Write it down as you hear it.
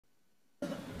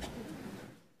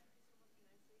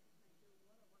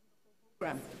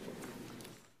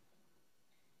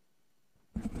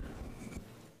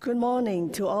Good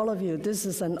morning to all of you. This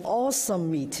is an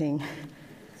awesome meeting.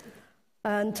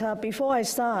 And before I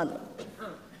start,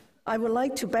 I would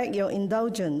like to beg your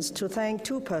indulgence to thank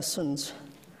two persons.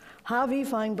 Harvey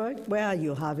Feinberg, where are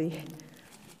you, Harvey?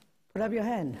 Put up your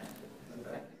hand.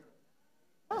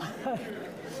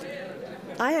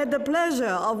 I had the pleasure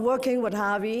of working with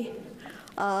Harvey.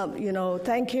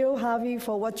 Thank you, Harvey,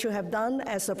 for what you have done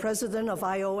as the president of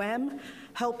IOM,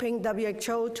 helping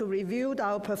WHO to review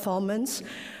our performance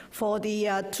for the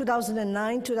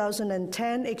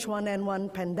 2009-2010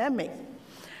 H1N1 pandemic,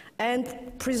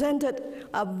 and presented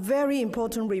a very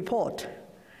important report.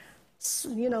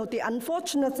 The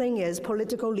unfortunate thing is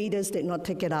political leaders did not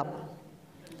take it up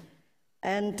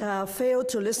and failed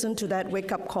to listen to that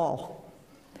wake-up call.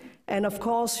 And of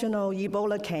course,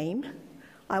 Ebola came.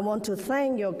 I want to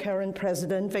thank your current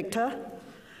president, Victor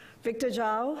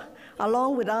Zhao,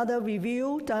 along with other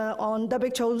review on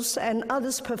WHO's and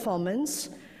others' performance,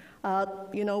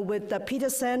 with Peter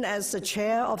Sen as the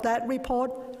chair of that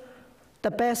report,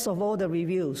 the best of all the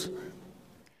reviews.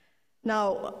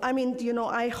 Now,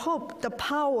 I hope the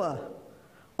power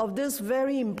of this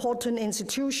very important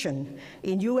institution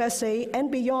in USA and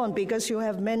beyond, because you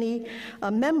have many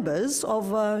members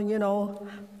of,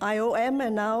 IOM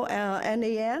and now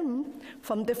NAM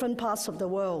from different parts of the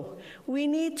world. We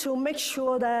need to make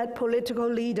sure that political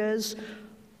leaders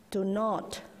do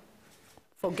not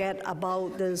forget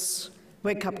about this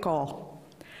wake-up call.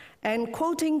 And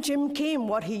quoting Jim Kim,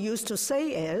 what he used to say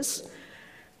is,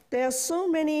 there are so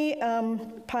many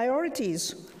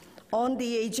priorities on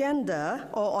the agenda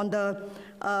or on the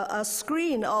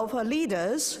screen of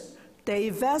leaders, they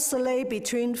vacillate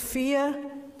between fear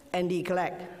and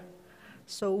neglect.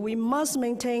 So we must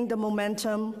maintain the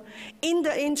momentum in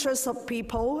the interest of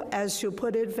people, as you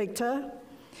put it, Victor.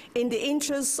 In the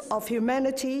interest of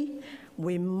humanity,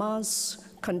 we must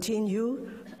continue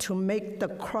to make the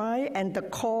cry and the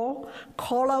call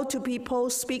out to people,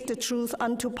 speak the truth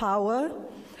unto power.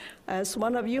 As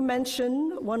one of you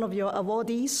mentioned, one of your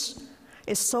awardees,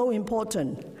 is so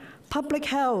important. Public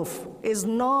health is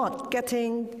not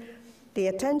getting the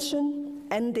attention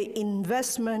and the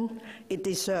investment it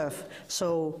deserves.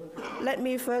 So let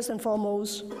me first and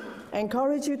foremost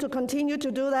encourage you to continue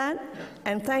to do that,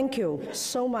 and thank you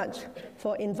so much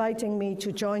for inviting me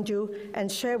to join you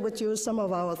and share with you some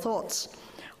of our thoughts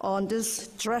on this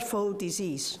dreadful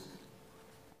disease.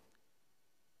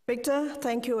 Victor,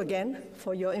 thank you again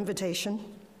for your invitation.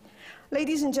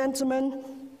 Ladies and gentlemen,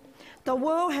 the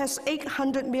world has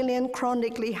 800 million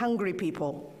chronically hungry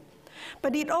people,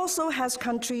 but it also has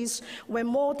countries where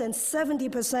more than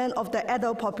 70% of the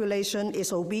adult population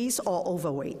is obese or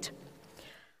overweight.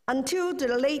 Until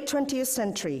the late 20th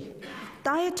century,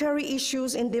 dietary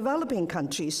issues in developing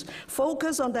countries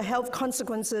focus on the health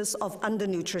consequences of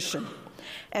undernutrition,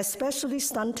 especially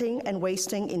stunting and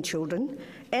wasting in children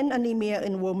and anemia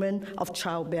in women of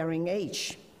childbearing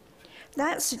age.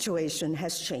 That situation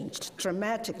has changed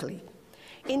dramatically.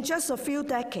 In just a few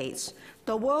decades,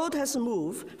 the world has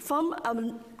moved from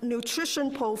a nutrition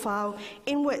profile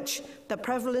in which the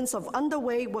prevalence of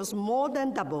underweight was more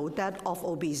than double that of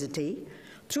obesity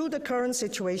to the current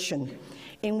situation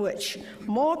in which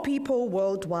more people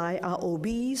worldwide are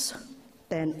obese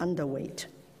than underweight.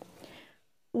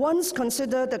 Once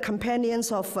considered the companions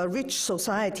of rich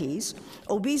societies,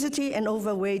 obesity and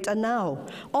overweight are now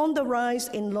on the rise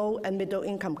in low and middle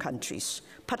income countries,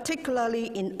 particularly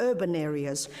in urban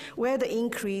areas where the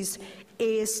increase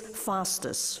is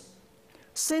fastest.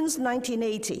 Since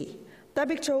 1980,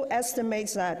 WHO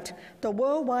estimates that the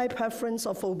worldwide prevalence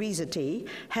of obesity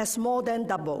has more than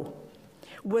doubled,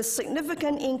 with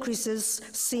significant increases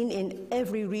seen in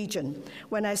every region.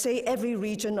 When I say every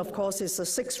region, of course, it's the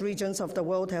 6 regions of the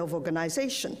World Health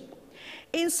Organization.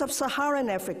 In sub-Saharan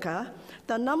Africa,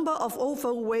 the number of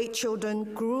overweight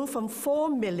children grew from 4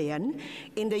 million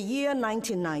in the year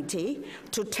 1990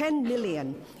 to 10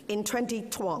 million in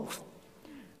 2012.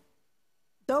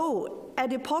 Though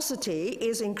adiposity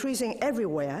is increasing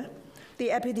everywhere, the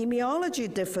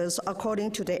epidemiology differs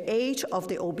according to the age of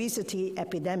the obesity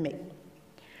epidemic.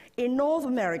 In North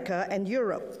America and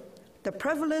Europe, the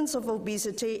prevalence of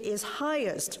obesity is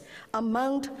highest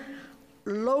among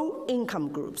low-income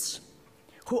groups,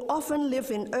 who often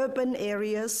live in urban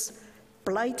areas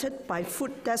blighted by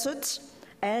food deserts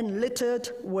and littered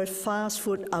with fast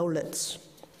food outlets.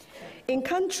 In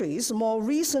countries more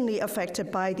recently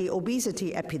affected by the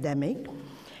obesity epidemic,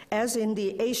 as in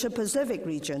the Asia-Pacific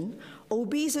region,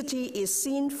 obesity is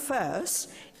seen first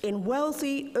in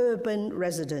wealthy urban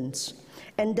residents,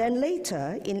 and then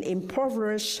later in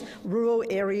impoverished rural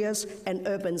areas and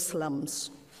urban slums.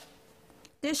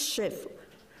 This shift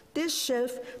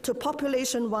to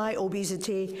population-wide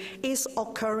obesity is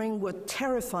occurring with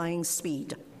terrifying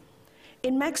speed.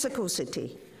 In Mexico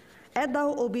City,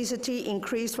 adult obesity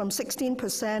increased from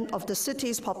 16% of the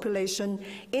city's population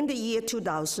in the year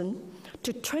 2000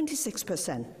 to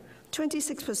 26%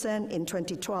 in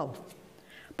 2012.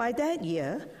 By that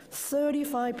year,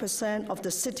 35% of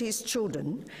the city's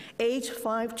children aged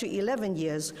 5 to 11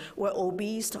 years were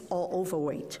obese or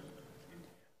overweight.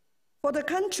 For the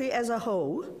country as a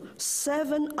whole,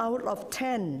 7 out of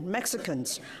 10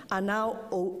 Mexicans are now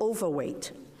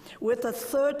overweight, with a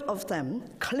third of them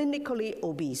clinically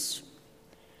obese.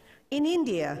 In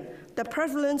India, the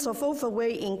prevalence of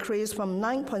overweight increased from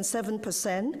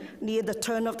 9.7% near the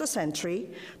turn of the century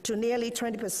to nearly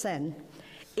 20%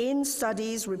 in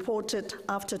studies reported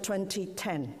after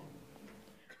 2010.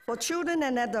 For children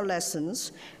and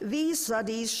adolescents, these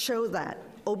studies show that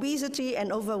obesity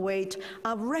and overweight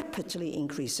are rapidly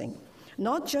increasing,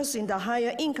 not just in the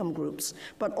higher income groups,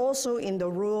 but also in the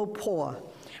rural poor,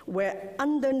 where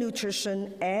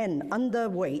undernutrition and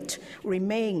underweight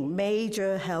remain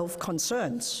major health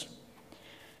concerns.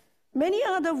 Many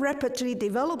other rapidly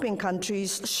developing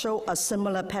countries show a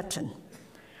similar pattern.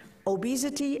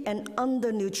 Obesity and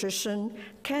undernutrition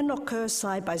can occur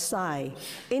side by side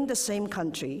in the same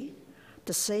country,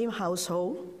 the same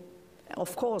household,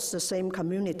 of course, the same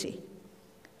community.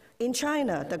 In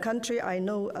China, the country I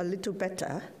know a little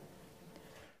better,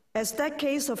 as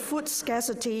decades of food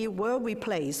scarcity were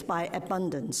replaced by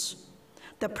abundance,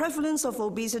 the prevalence of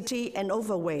obesity and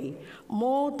overweight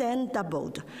more than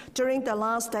doubled during the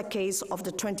last decades of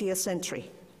the 20th century,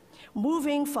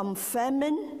 moving from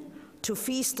famine to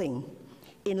feasting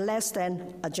in less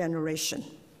than a generation.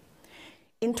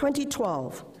 In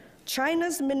 2012,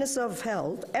 China's Minister of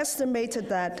Health estimated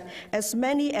that as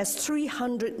many as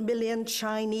 300 million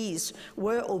Chinese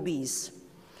were obese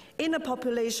in a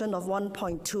population of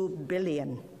 1.2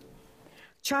 billion.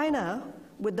 China,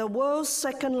 with the world's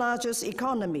second largest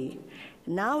economy,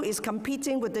 now is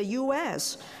competing with the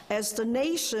US as the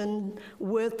nation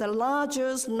with the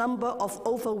largest number of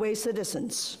overweight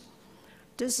citizens.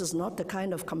 This is not the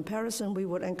kind of comparison we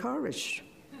would encourage.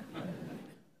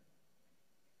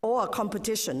 Or a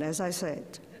competition, as I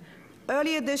said.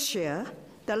 Earlier this year,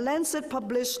 The Lancet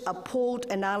published a pooled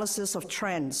analysis of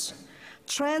trends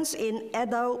in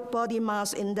adult body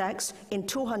mass index in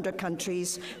 200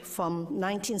 countries from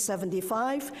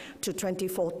 1975 to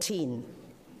 2014.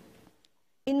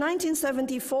 In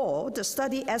 1974, the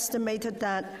study estimated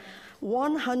that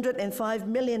 105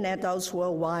 million adults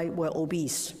worldwide were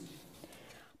obese.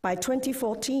 By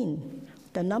 2014,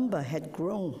 the number had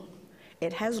grown.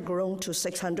 It has grown to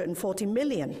 640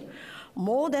 million,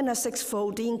 more than a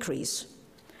six-fold increase.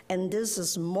 And this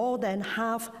is more than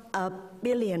 500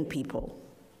 million people.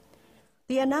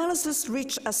 The analysis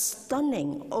reached a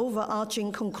stunning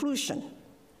overarching conclusion.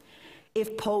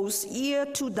 If post-year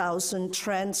 2000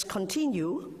 trends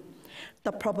continue,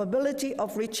 the probability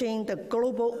of reaching the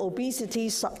global obesity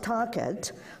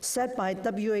target set by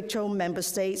WHO member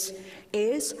states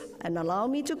is, and allow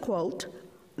me to quote,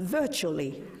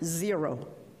 virtually zero.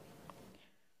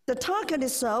 The target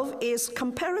itself is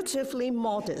comparatively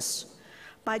modest.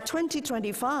 By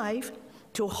 2025,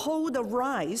 to hold a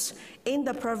rise in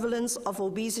the prevalence of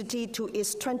obesity to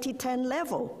its 2010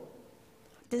 level.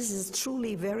 This is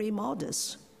truly very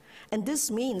modest. And this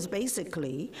means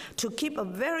basically to keep a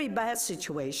very bad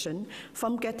situation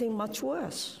from getting much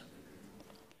worse.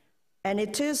 And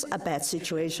it is a bad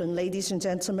situation, ladies and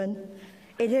gentlemen.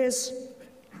 It is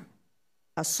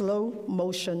a slow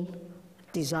motion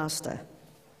disaster.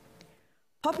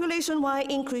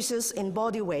 Population-wide increases in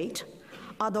body weight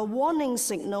are the warning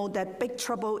signal that big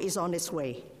trouble is on its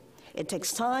way. It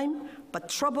takes time, but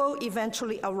trouble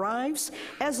eventually arrives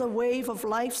as a wave of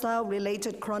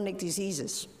lifestyle-related chronic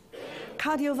diseases.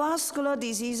 Cardiovascular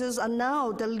diseases are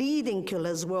now the leading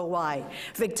killers worldwide.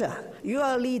 Victor, you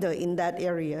are a leader in that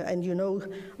area, and you know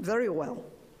very well.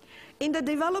 In the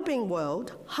developing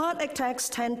world, heart attacks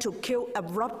tend to kill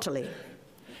abruptly,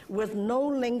 with no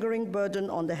lingering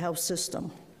burden on the health system.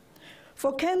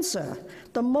 For cancer,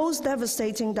 the most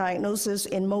devastating diagnosis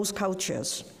in most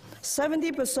cultures,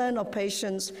 70% of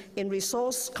patients in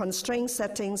resource-constrained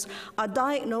settings are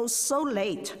diagnosed so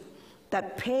late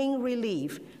that pain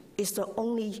relief is the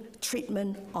only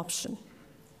treatment option.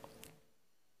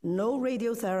 No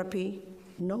radiotherapy,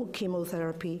 no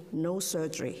chemotherapy, no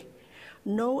surgery,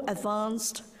 no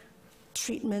advanced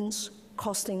treatments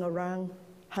costing around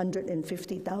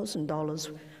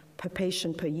 $150,000 per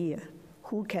patient per year.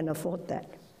 Who can afford that?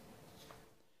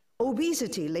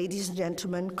 Obesity, ladies and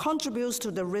gentlemen, contributes to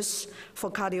the risk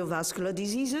for cardiovascular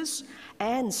diseases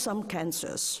and some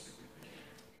cancers.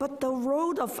 But the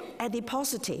role of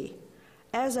adiposity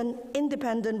as an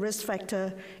independent risk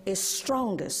factor is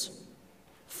strongest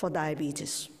for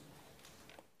diabetes.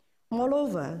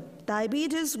 Moreover,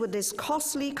 diabetes with its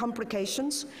costly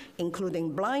complications,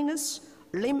 including blindness,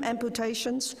 limb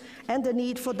amputations, and the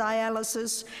need for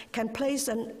dialysis, can place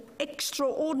an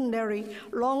extraordinary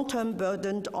long-term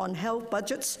burden on health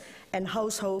budgets and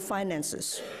household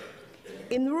finances.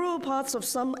 In rural parts of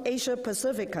some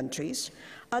Asia-Pacific countries,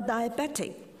 a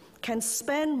diabetic can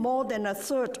spend more than a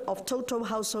third of total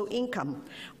household income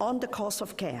on the cost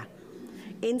of care.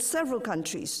 In several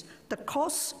countries, the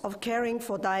cost of caring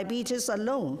for diabetes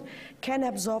alone can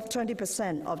absorb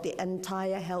 20% of the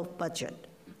entire health budget.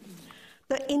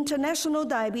 The International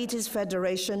Diabetes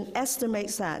Federation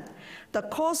estimates that the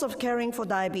cost of caring for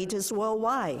diabetes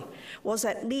worldwide was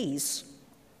at least,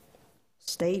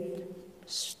 stay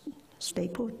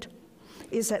put,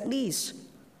 is at least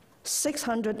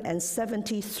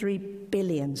 673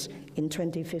 billion in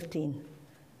 2015.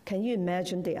 Can you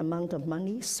imagine the amount of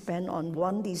money spent on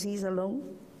one disease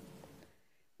alone?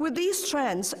 With these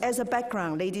trends as a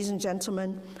background, ladies and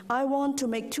gentlemen, I want to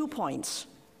make 2 points.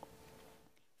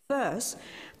 First,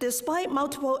 despite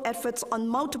multiple efforts on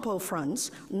multiple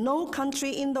fronts, no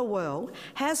country in the world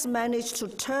has managed to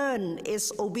turn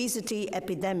its obesity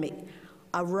epidemic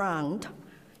around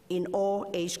in all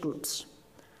age groups.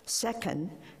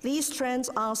 Second, these trends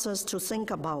ask us to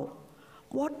think about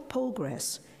what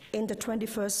progress in the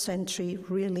 21st century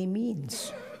really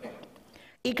means.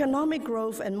 Economic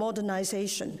growth and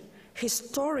modernization,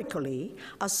 historically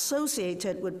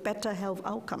associated with better health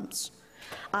outcomes,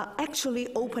 are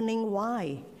actually opening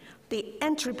wide the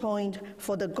entry point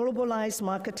for the globalized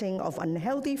marketing of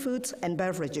unhealthy foods and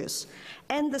beverages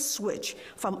and the switch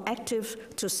from active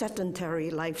to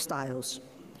sedentary lifestyles.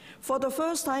 For the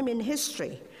first time in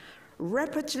history,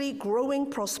 rapidly growing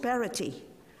prosperity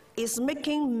is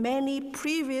making many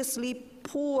previously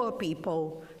poor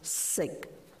people sick.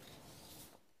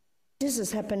 This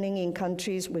is happening in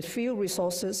countries with few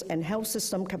resources and health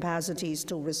system capacities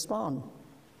to respond.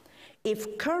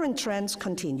 If current trends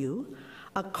continue,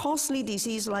 a costly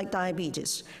disease like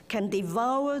diabetes can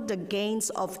devour the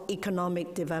gains of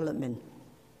economic development.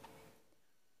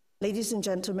 Ladies and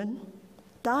gentlemen,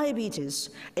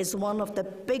 diabetes is one of the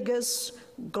biggest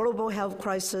global health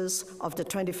crises of the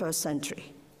 21st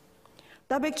century.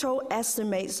 WHO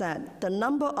estimates that the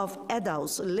number of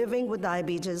adults living with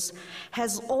diabetes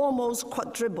has almost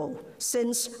quadrupled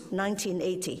since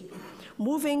 1980,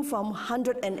 moving from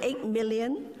 108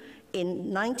 million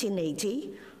in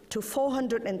 1980 to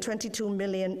 422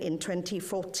 million in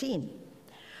 2014.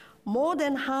 More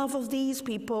than half of these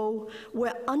people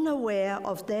were unaware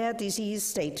of their disease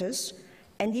status,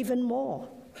 and even more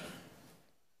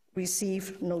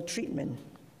received no treatment.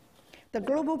 The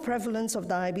global prevalence of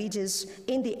diabetes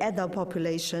in the adult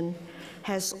population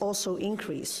has also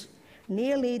increased,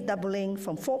 nearly doubling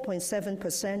from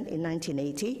 4.7% in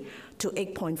 1980 to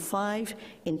 8.5%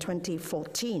 in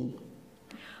 2014.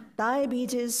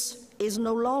 Diabetes is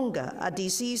no longer a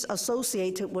disease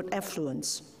associated with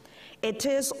affluence. It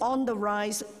is on the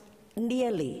rise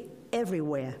nearly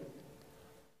everywhere.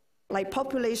 Like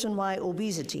population-wide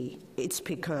obesity, its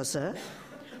precursor,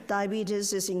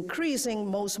 diabetes is increasing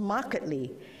most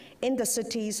markedly in the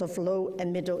cities of low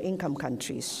and middle income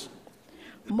countries.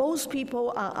 Most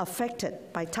people are affected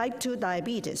by type 2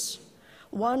 diabetes,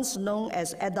 once known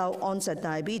as adult onset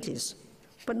diabetes,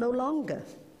 but no longer,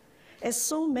 as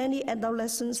so many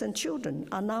adolescents and children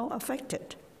are now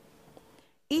affected.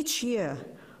 Each year,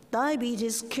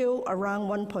 diabetes kills around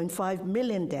 1.5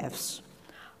 million deaths.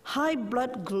 High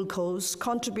blood glucose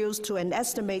contributes to an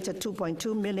estimated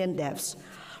 2.2 million deaths,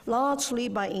 largely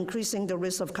by increasing the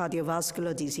risk of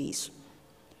cardiovascular disease.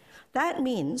 That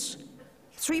means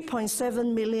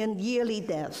 3.7 million yearly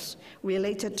deaths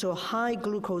related to high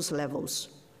glucose levels.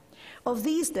 Of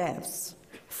these deaths,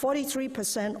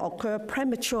 43% occur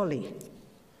prematurely,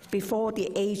 before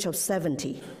the age of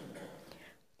 70.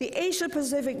 The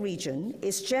Asia-Pacific region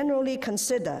is generally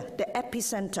considered the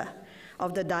epicenter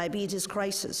of the diabetes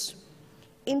crisis.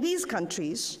 In these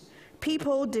countries,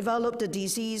 people develop the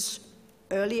disease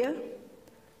earlier,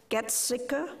 get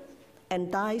sicker,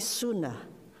 and die sooner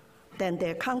than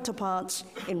their counterparts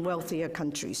in wealthier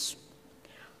countries.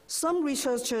 Some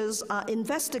researchers are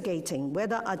investigating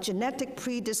whether a genetic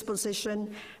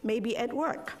predisposition may be at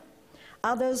work.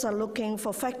 Others are looking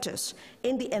for factors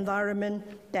in the environment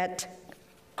that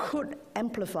could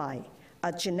amplify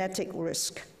a genetic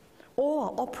risk.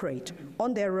 or operate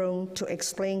on their own to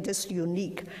explain this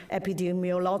unique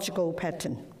epidemiological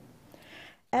pattern.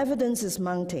 Evidence is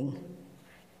mounting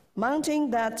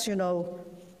that,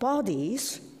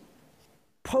 bodies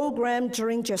programmed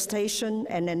during gestation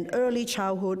and in early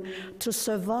childhood to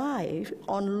survive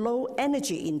on low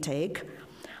energy intake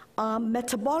are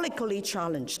metabolically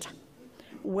challenged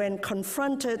when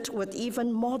confronted with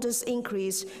even modest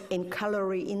increase in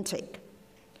calorie intake.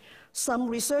 Some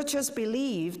researchers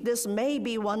believe this may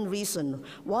be one reason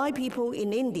why people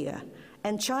in India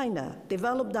and China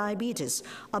developed diabetes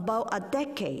about a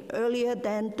decade earlier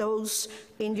than those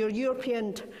in your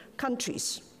European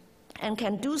countries, and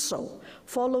can do so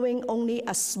following only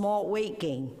a small weight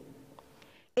gain.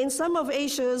 In some of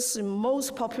Asia's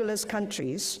most populous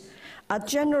countries, a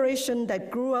generation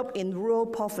that grew up in rural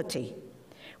poverty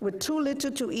with too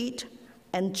little to eat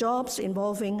and jobs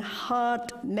involving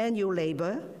hard manual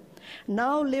labor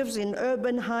now lives in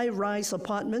urban high-rise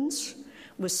apartments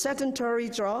with sedentary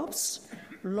jobs,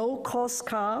 low-cost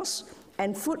cars,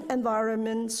 and food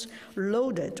environments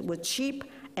loaded with cheap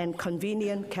and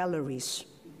convenient calories.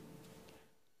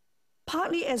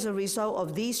 Partly as a result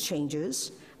of these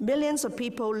changes, millions of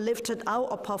people lifted out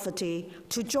of poverty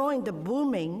to join the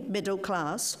booming middle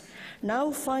class now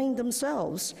find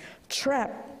themselves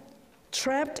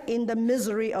trapped in the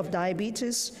misery of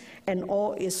diabetes and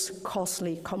all its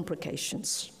costly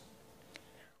complications.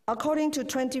 According to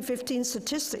 2015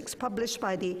 statistics published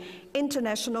by the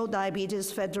International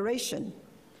Diabetes Federation,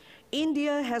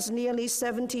 India has nearly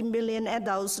 70 million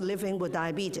adults living with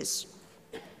diabetes,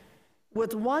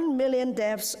 with 1 million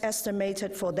deaths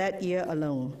estimated for that year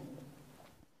alone.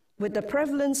 With the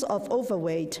prevalence of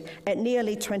overweight at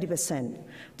nearly 20%,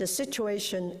 the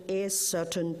situation is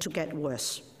certain to get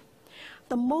worse.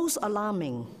 The most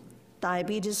alarming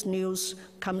diabetes news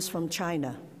comes from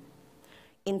China.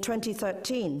 In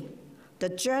 2013, the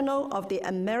Journal of the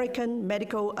American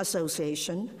Medical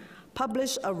Association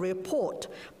published a report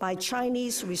by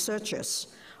Chinese researchers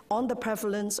on the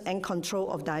prevalence and control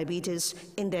of diabetes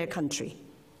in their country.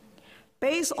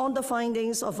 Based on the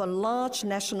findings of a large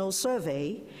national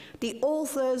survey, the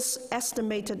authors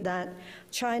estimated that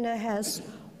China has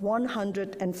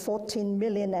 114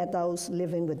 million adults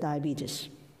living with diabetes,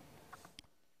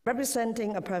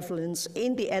 representing a prevalence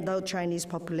in the adult Chinese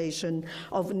population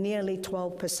of nearly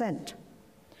 12%.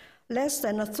 Less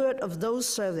than a third of those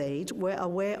surveyed were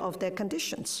aware of their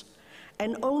conditions,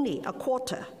 and only a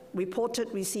quarter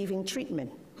reported receiving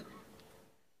treatment.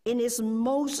 In its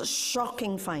most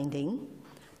shocking finding,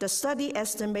 the study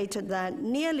estimated that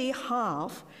nearly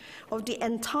half of the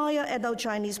entire adult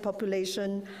Chinese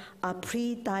population are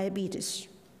pre-diabetes,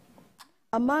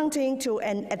 amounting to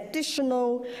an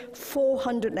additional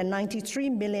 493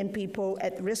 million people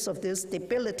at risk of this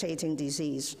debilitating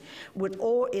disease, with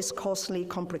all its costly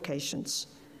complications.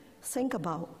 Think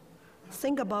about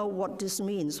what this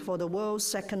means for the world's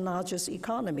second largest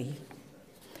economy.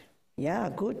 Yeah,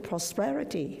 good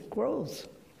prosperity, growth,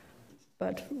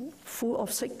 but full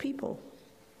of sick people.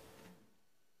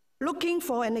 Looking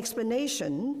for an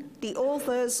explanation, the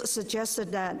authors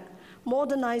suggested that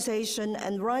modernization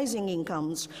and rising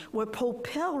incomes were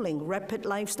propelling rapid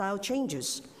lifestyle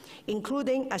changes,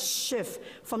 including a shift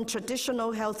from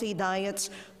traditional healthy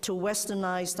diets to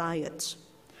westernized diets.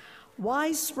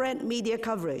 Widespread media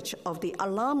coverage of the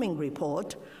alarming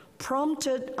report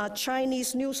prompted a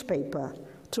Chinese newspaper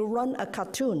to run a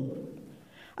cartoon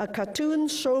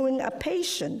showing a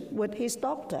patient with his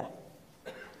doctor.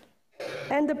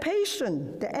 And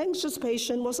the anxious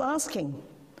patient was asking,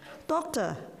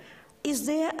 "Doctor, is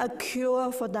there a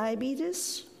cure for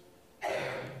diabetes?"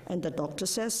 And the doctor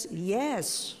says,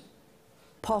 "Yes,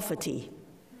 poverty."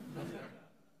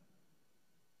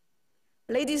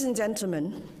 Ladies and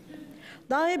gentlemen,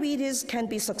 diabetes can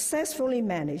be successfully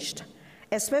managed,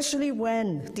 especially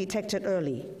when detected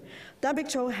early.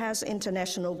 WHO has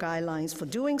international guidelines for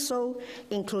doing so,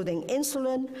 including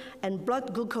insulin and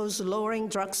blood glucose lowering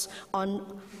drugs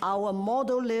on our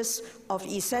model list of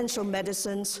essential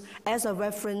medicines as a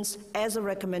reference, as a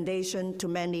recommendation to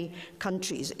many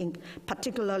countries,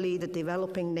 particularly the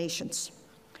developing nations.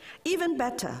 Even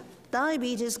better,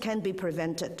 diabetes can be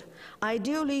prevented,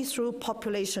 ideally through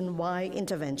population-wide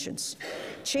interventions.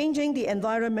 Changing the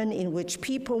environment in which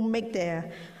people make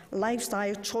their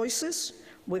lifestyle choices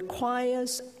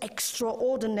requires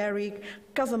extraordinary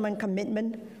government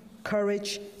commitment,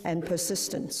 courage, and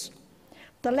persistence.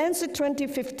 The Lancet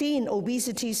 2015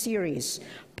 Obesity series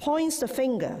points the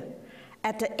finger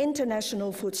at the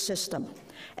international food system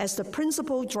as the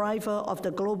principal driver of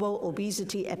the global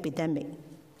obesity epidemic.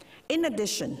 In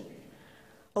addition,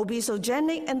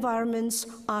 Obesogenic environments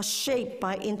are shaped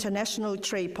by international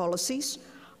trade policies,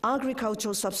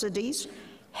 agricultural subsidies,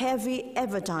 heavy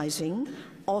advertising,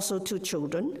 also to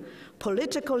children,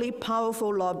 politically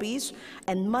powerful lobbies,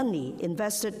 and money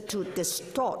invested to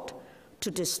distort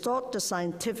the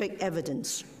scientific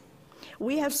evidence.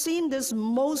 We have seen this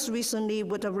most recently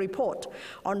with a report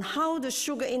on how the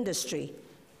sugar industry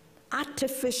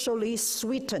artificially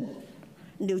sweetened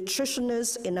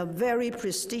nutritionists in a very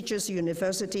prestigious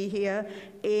university here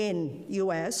in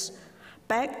US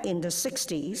back in the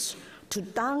 60s to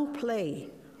downplay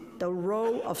the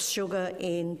role of sugar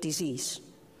in disease.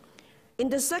 In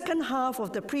the second half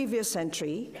of the previous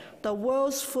century, the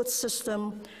world's food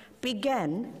system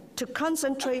began to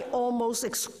concentrate almost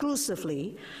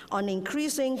exclusively on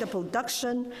increasing the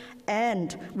production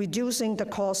and reducing the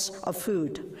cost of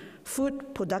food.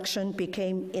 Food production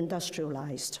became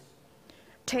industrialized.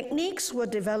 Techniques were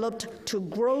developed to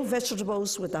grow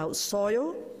vegetables without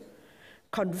soil.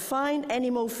 Confined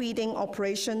animal feeding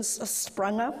operations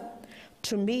sprung up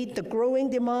to meet the growing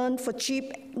demand for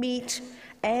cheap meat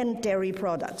and dairy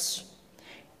products.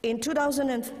 In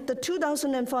the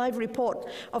 2005 report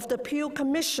of the Pew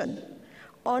Commission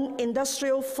on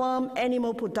Industrial Farm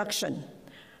Animal Production,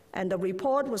 and the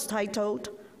report was titled,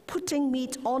 "Putting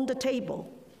Meat on the Table,"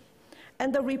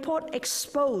 and the report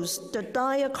exposed the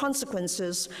dire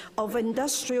consequences of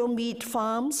industrial meat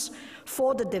farms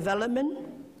for the development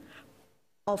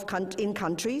in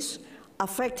countries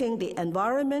affecting the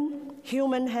environment,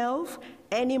 human health,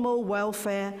 animal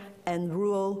welfare, and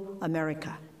rural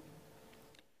America.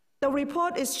 The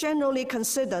report is generally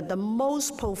considered the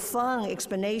most profound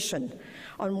explanation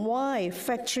on why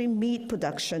factory meat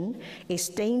production is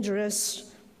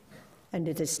dangerous, and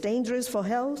it is dangerous for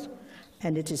health,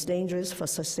 and it is dangerous for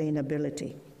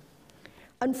sustainability.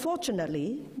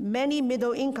 Unfortunately, many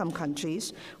middle-income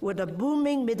countries with a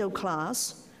booming middle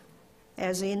class,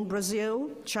 as in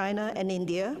Brazil, China, and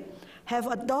India, have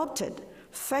adopted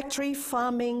factory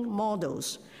farming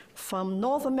models from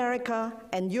North America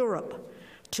and Europe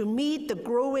to meet the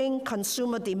growing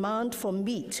consumer demand for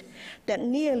meat that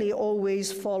nearly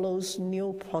always follows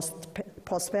new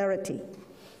prosperity.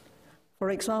 For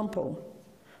example,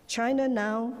 China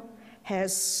now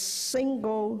has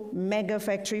single mega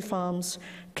factory farms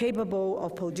capable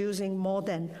of producing more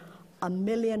than 1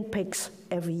 million pigs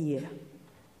every year.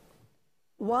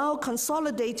 While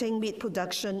consolidating meat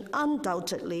production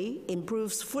undoubtedly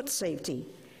improves food safety,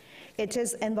 it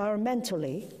is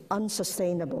environmentally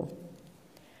unsustainable.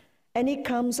 And it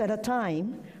comes at a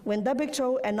time when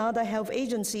WHO and other health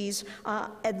agencies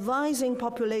are advising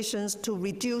populations to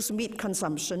reduce meat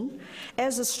consumption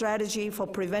as a strategy for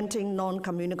preventing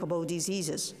non-communicable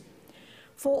diseases.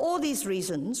 For all these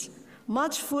reasons,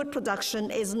 much food production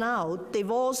is now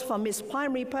divorced from its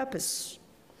primary purpose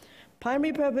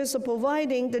of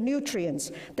providing the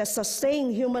nutrients that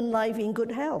sustain human life in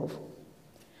good health.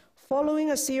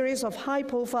 Following a series of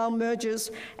high-profile mergers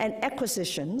and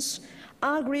acquisitions,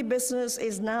 agribusiness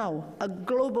is now a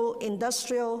global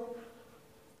industrial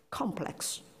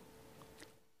complex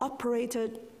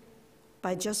operated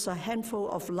by just a handful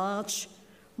of large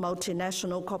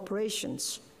multinational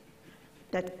corporations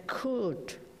that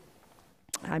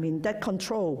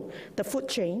control the food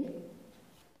chain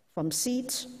from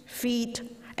seeds,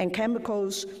 feed, and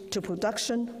chemicals to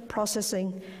production,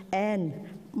 processing, and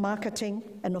marketing,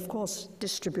 and of course,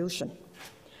 distribution.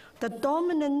 The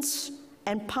dominance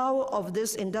and power of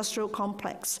this industrial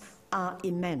complex are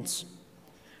immense.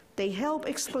 They help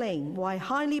explain why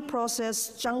highly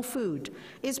processed junk food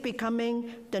is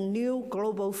becoming the new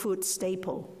global food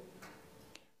staple.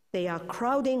 They are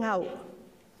crowding out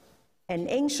an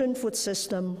ancient food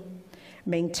system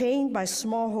maintained by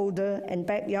smallholder and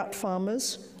backyard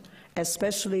farmers,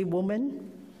 especially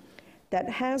women, that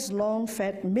has long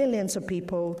fed millions of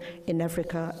people in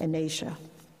Africa and Asia.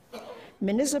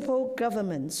 Municipal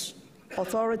governments,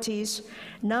 authorities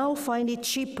now find it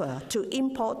cheaper to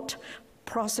import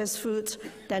processed foods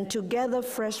than to gather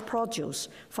fresh produce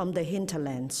from the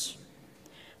hinterlands.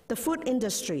 The food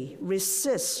industry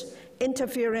resists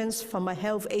interference from a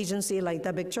health agency like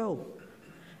WHO,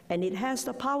 and it has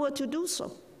the power to do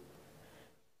so.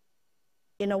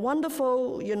 In a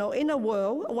wonderful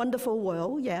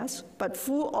world, yes, but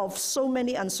full of so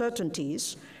many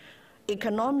uncertainties,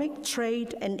 economic,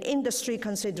 trade, and industry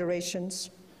considerations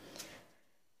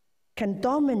can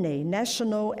dominate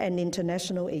national and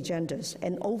international agendas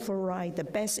and override the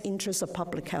best interests of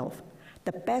public health,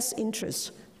 the best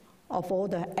interests of all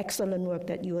the excellent work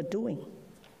that you are doing.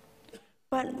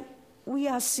 But we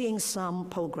are seeing some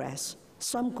progress,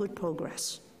 some good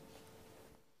progress.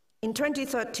 In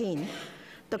 2013,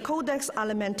 the Codex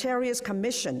Alimentarius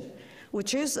Commission,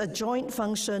 which is a joint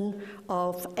function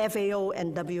of FAO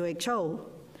and WHO,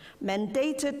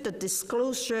 mandated the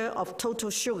disclosure of total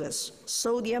sugars,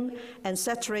 sodium, and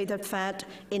saturated fat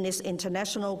in its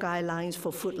international guidelines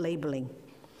for food labeling.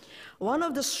 One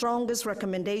of the strongest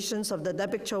recommendations of the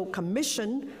WHO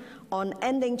Commission on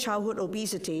Ending Childhood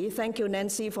Obesity, thank you,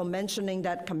 Nancy, for mentioning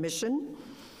that commission,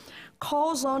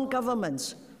 calls on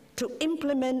governments to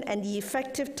implement an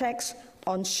effective tax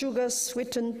on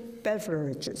sugar-sweetened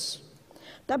beverages.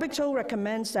 WHO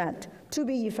recommends that, to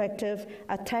be effective,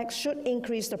 a tax should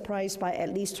increase the price by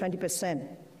at least 20%.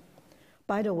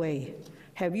 By the way,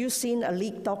 have you seen a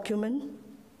leaked document?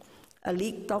 A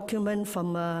leaked document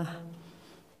from a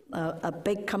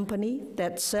big company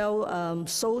that sell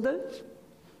soda?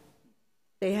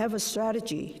 They have a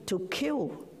strategy to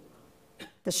kill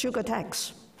the sugar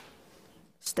tax.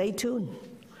 Stay tuned.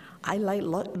 I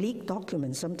like leaked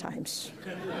documents sometimes.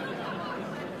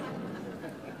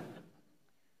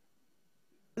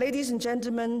 Ladies and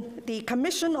gentlemen, the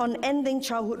Commission on Ending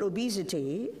Childhood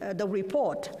Obesity, the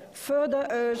report, further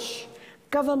urged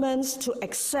governments to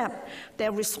accept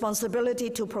their responsibility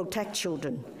to protect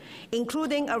children,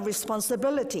 including a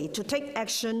responsibility to take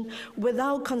action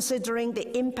without considering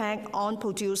the impact on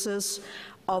producers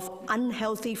of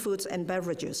unhealthy foods and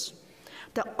beverages.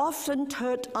 The often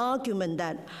heard argument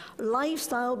that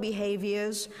lifestyle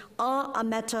behaviors are a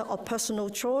matter of personal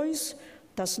choice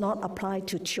does not apply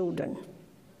to children.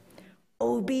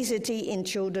 Obesity in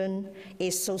children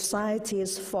is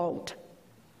society's fault,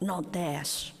 not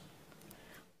theirs.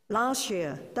 Last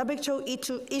year,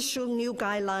 WHO issued new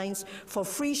guidelines for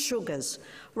free sugars,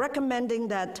 recommending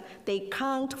that they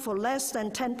count for less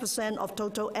than 10% of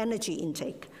total energy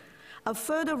intake. A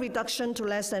further reduction to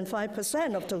less than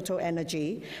 5% of total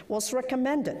energy was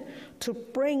recommended to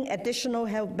bring additional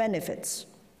health benefits.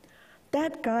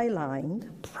 That guideline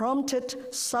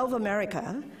prompted South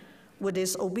America, with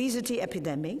its obesity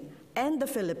epidemic, and the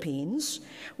Philippines,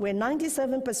 where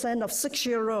 97% of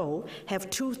 6-year-olds have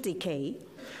tooth decay,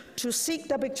 to seek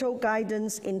WHO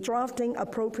guidance in drafting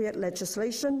appropriate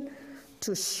legislation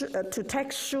to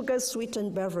tax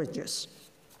sugar-sweetened beverages.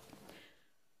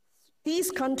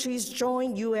 These countries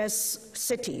join US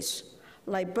cities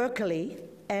like Berkeley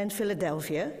and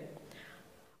Philadelphia,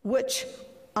 which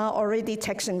are already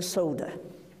taxing soda.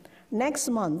 Next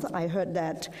month, I heard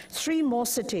that 3 more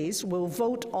cities will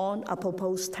vote on a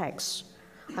proposed tax.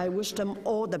 I wish them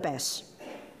all the best.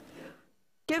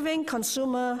 Giving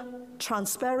consumer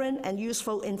transparent and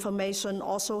useful information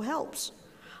also helps.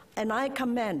 And I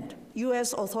commend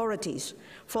US authorities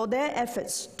for their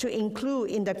efforts to include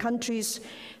in the country's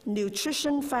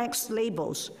nutrition facts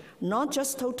labels, not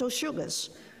just total sugars,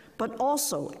 but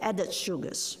also added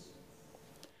sugars.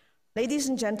 Ladies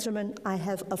and gentlemen, I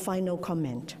have a final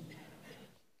comment.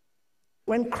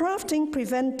 When crafting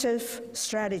preventive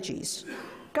strategies,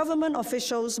 government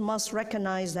officials must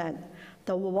recognize that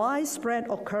the widespread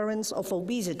occurrence of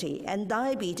obesity and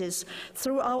diabetes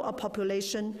throughout a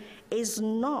population is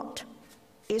not,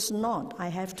 I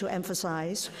have to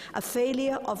emphasize, a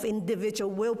failure of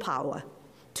individual willpower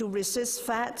to resist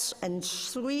fats and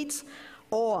sweets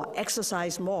or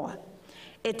exercise more.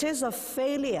 It is a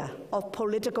failure of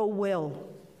political will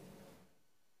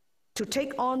to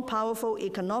take on powerful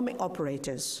economic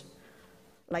operators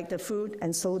like the food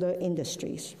and soda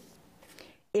industries.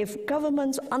 If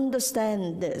governments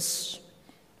understand this,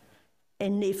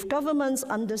 and if governments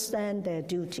understand their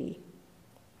duty,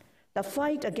 the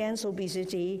fight against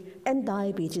obesity and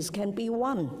diabetes can be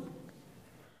won.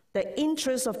 The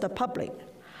interests of the public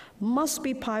must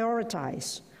be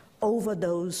prioritized over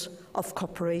those of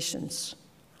corporations.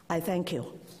 I thank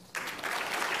you.